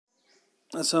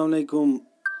अस्सलाम वालेकुम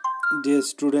dear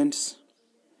students.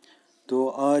 तो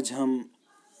आज हम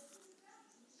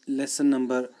lesson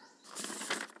number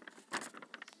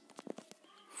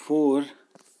 4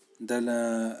 the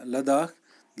Ladakh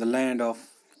the land of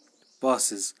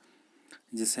passes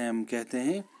जिसे हम कहते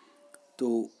हैं,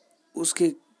 तो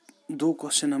उसके 2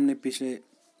 क्वेश्चन हमने पिछले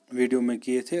वीडियो में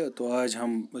किए थे। तो आज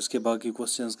हम उसके बाकी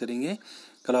क्वेश्चंस करेंगे।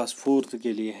 क्लास 4th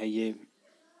के लिए है ये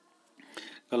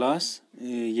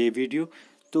ये वीडियो।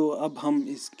 तो अब हम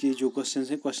इसके जो क्वेश्चन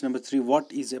हैं, question number 3,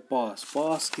 what is a पास?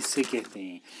 पास किससे कहते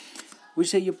हैं?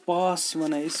 वह ये पास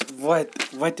वन इस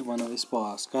वत वनो इस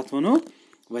पास कत वनो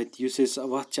वत युस इस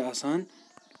वत आसान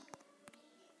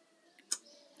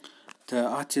तो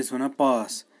अत वन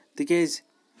पास तिकेज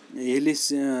येल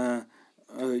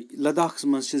लद्दाख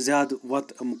मज ज्यादा वत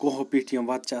कोहो पिट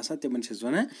वत तिमन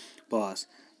वन पास।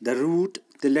 द रूट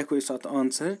तो लिखो इस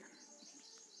answer.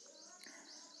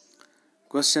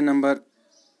 Question number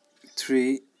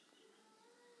 3,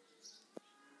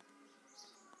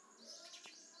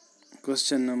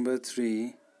 question number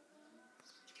 3,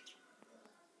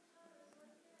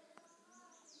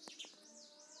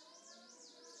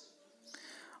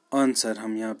 answer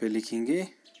हम यहाँ पे लिखेंगे।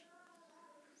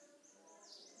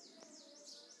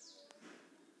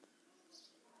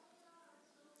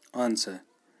 Answer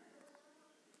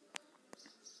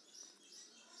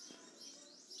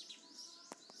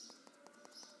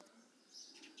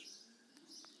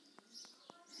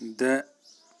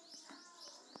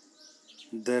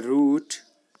the route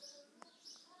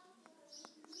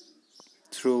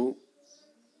through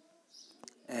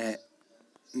a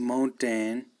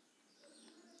mountain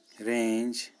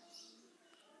range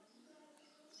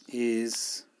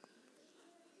is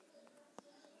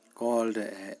called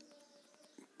a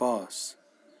pass.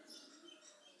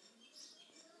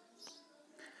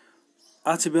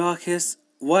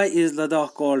 Why is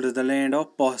Ladakh called the land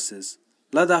of passes?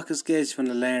 Ladakh is called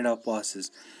the land of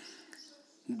passes.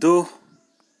 Though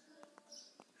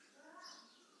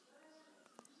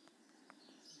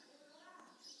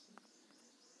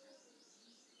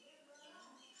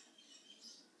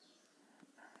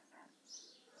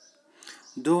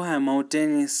a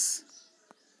mountainous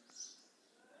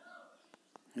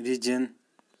region,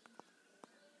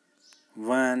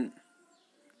 one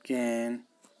can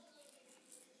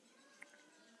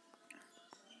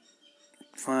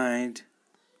find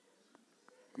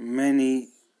many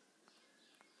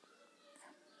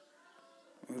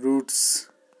routes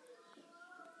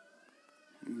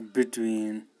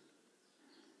between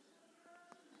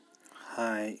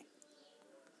high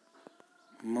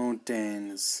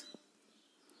mountains.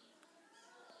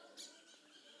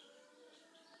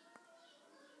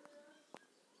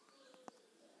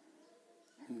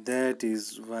 That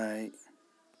is why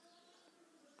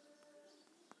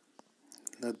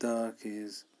Ladakh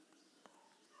is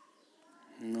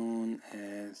known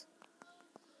as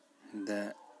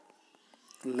the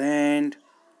land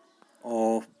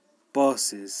of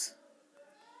passes.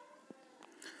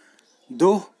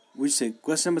 Though, which say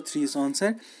question number 3 is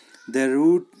answered. The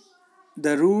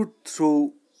route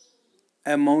through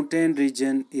a mountain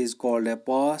region is called a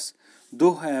pass.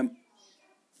 Though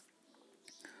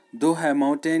a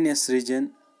mountainous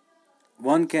region,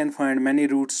 one can find many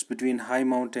routes between high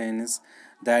mountains.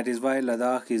 That is why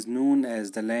Ladakh is known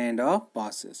as the land of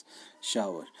passes.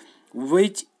 Shower.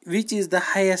 Which is the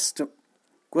highest?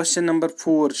 Question number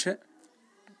 4.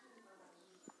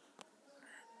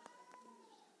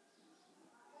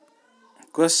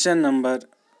 Question number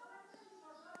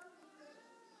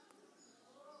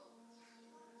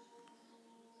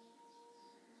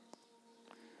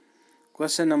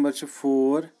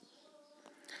 4.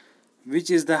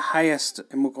 Which is the highest?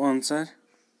 Answer.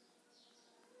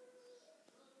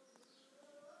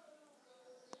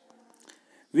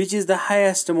 Which is the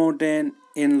highest mountain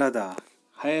in Ladakh?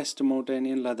 Highest mountain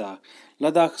in Ladakh.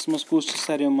 Ladakh must kus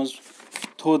saryo must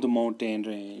thod mountain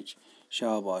range.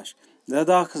 Shabash.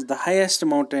 Ladakh is the highest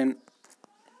mountain.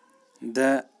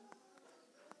 The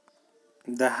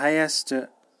highest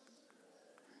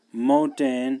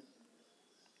mountain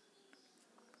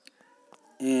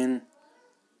in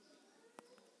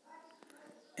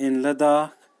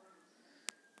Ladakh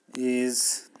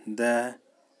is the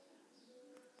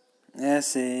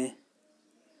SER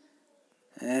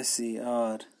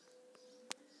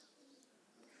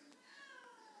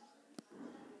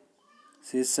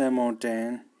Sisa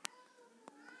mountain,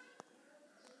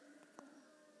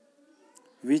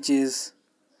 which is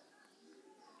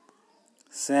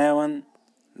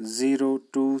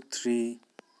 7023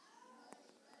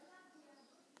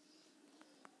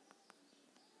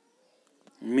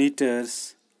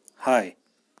 meters high.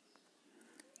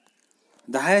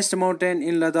 The highest mountain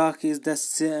in Ladakh is the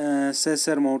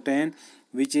Sesar mountain,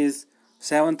 which is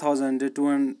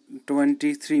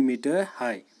 7,223 meter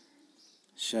high.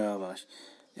 Shabash.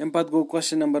 Impact go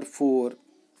question number 4.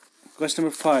 Question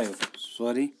number 5.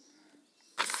 Sorry.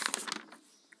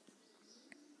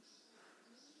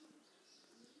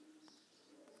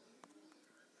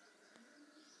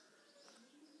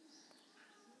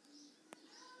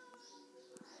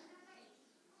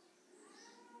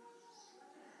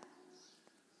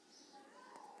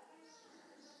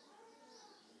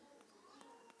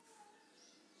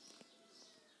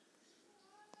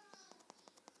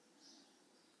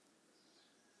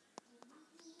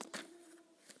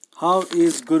 How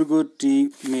is gurgur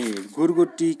tea made? Gurgur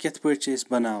tea keth pٲٹھۍ چھِ أسۍ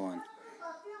بناوان؟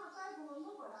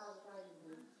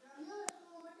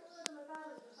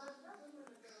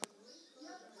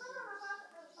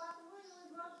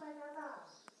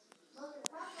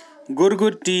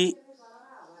 Gurgur tea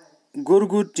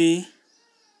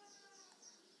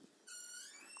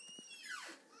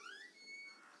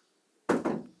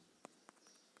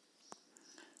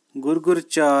gurgur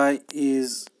chai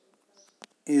is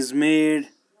made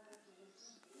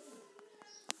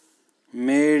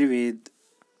with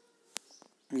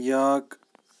yak,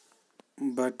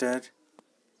 butter.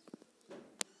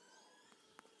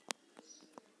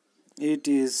 It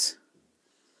is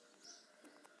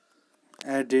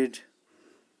added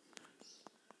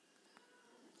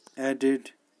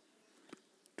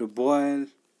to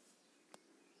boiling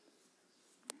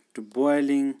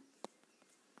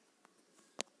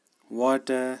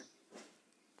water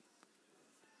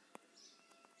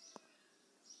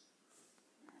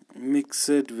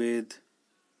mixed with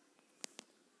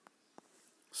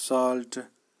salt,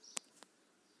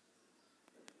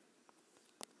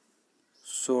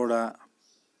 soda,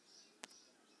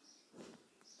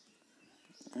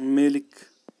 milk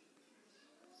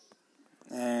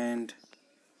and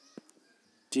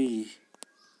tea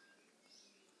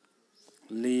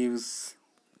leaves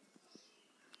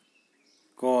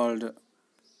called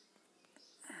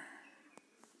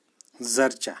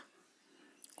zarcha.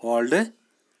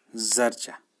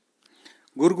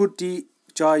 Gurgur tea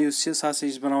chai yus chhe sa se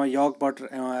is banavan yak butter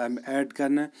add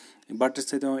karna butter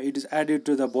se it is added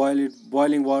to the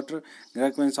boiling water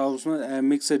recommends house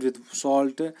mixed with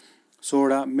salt,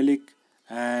 soda, milk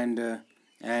and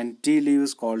tea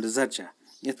leaves called zarcha.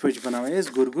 Ith page banavan is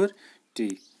gurgur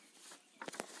tea.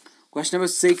 Question number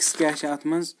 6 kya chhe ath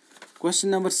mans? Question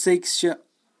number 6 chhe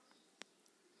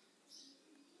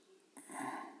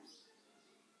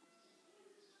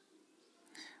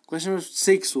question number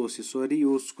 6 was sorry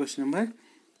use question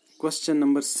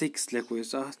number 6 lekho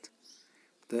is ath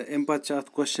the impact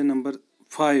chat question number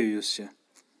 5 use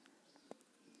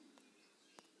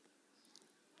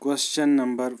question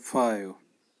number 5.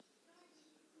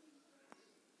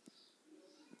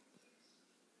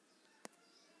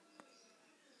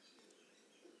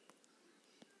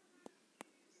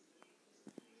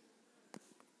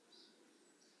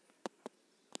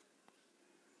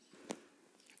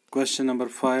 Question number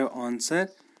 5 answer.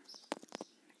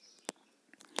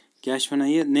 क्या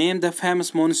ये name the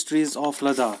famous monasteries of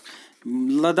Ladakh.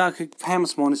 Ladakh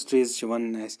famous monasteries छ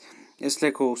वनन इस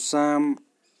लिखो some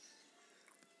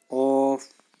of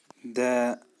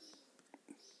the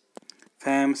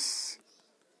famous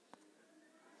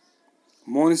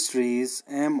monasteries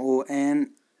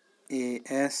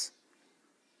MONAS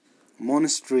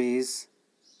monasteries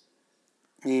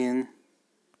in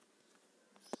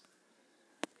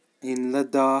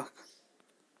Ladakh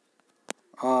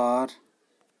are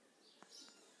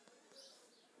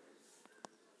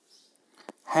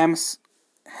Hems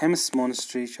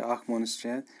monastery छ اخ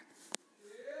monastery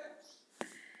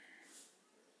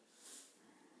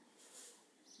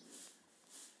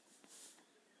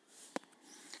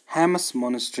Hems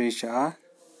monastery छ اخ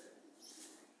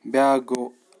بیاکھ گو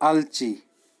الچی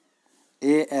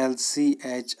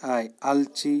ALCHI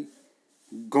الچی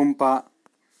گمپا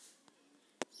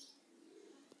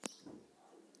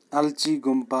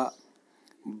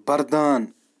بردان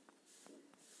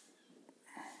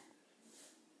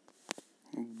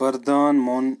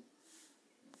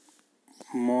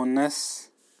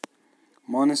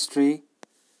monastery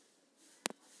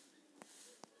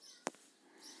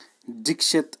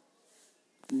Diskit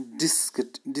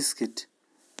DISKIT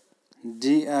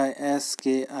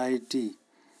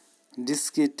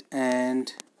Diskit and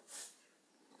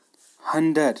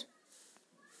Hunder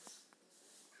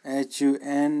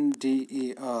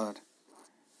HUNDER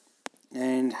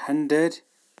and Hunder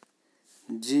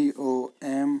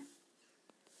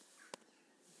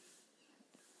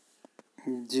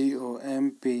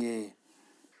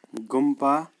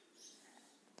GOMPA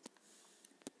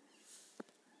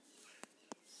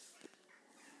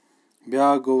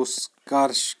back go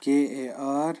curse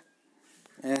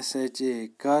KARSHA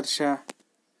कर्शा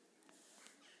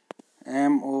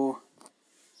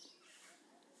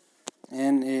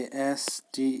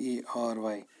MONASTERY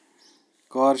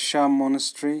Korsha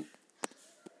Monastery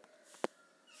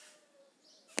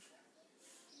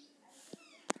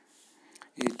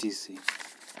etc.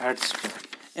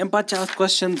 Em pata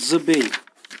question zbe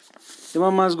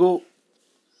tema mas go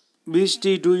which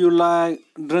tea do you like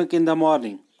drink in the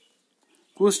morning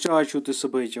kus chai chu tu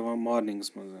subah chawan mornings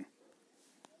mazan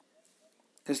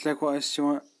isliye ko as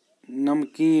chawan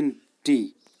namkeen tea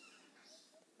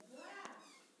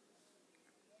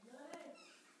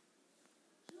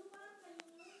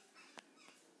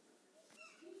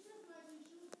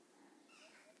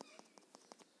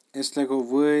isliye ko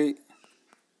we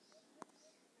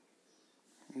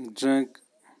drink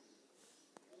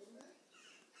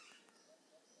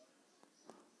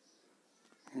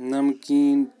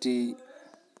namkeen tea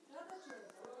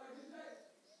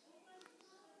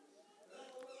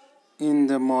in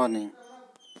the morning.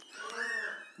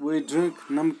 We drink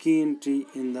namkeen tea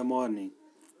in the morning.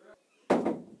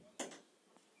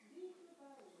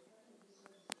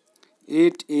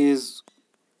 It is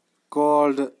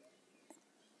called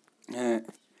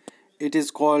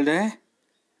a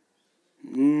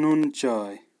noon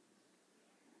chai.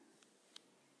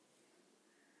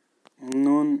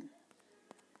 Noon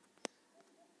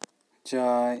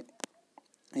chai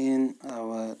in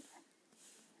our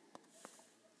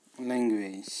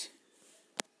language.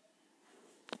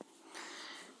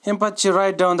 Empathy,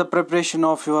 write down the preparation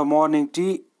of your morning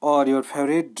tea or your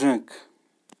favorite drink.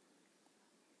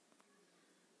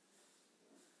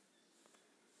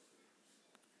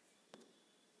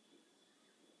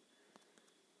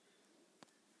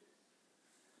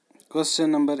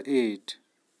 Question number 8.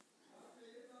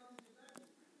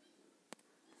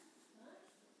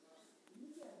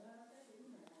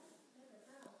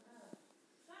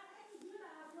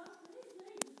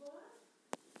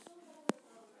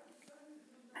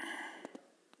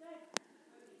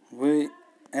 We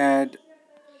add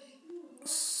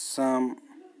some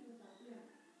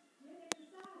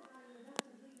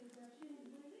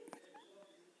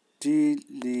tea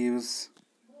leaves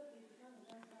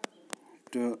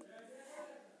to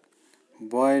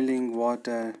boiling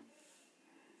water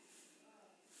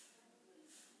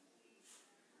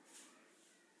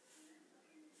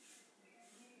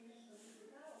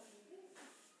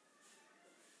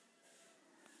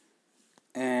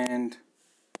and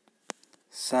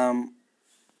some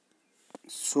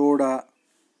soda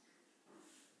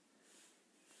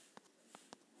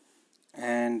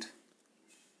and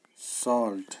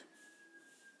salt.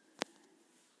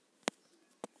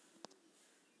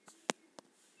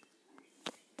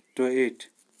 To it.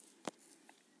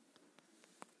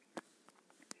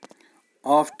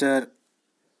 After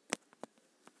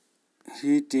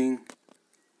heating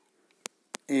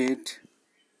it,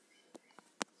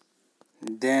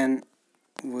 then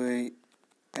we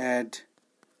add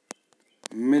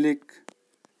milk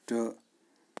to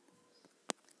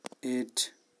it.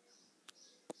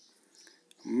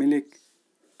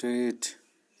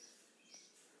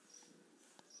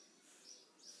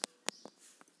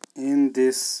 In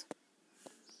this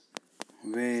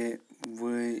way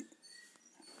we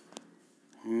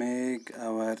make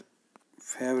our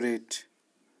favorite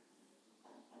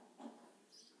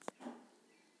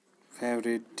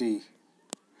tea.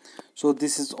 So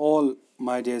this is all,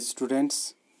 my dear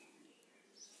students.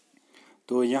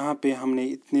 तो यहाँ पे हमने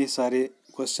इतने सारे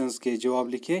questions के जवाब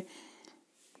लिखे.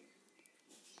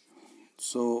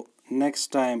 So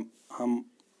next time हम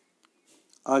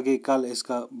आगे कल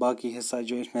इसका बाकी हिस्सा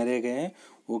जो इसमें रह गए हैं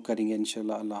वो करेंगे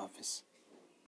इंशाल्लाह. अल्लाह हाफिज़.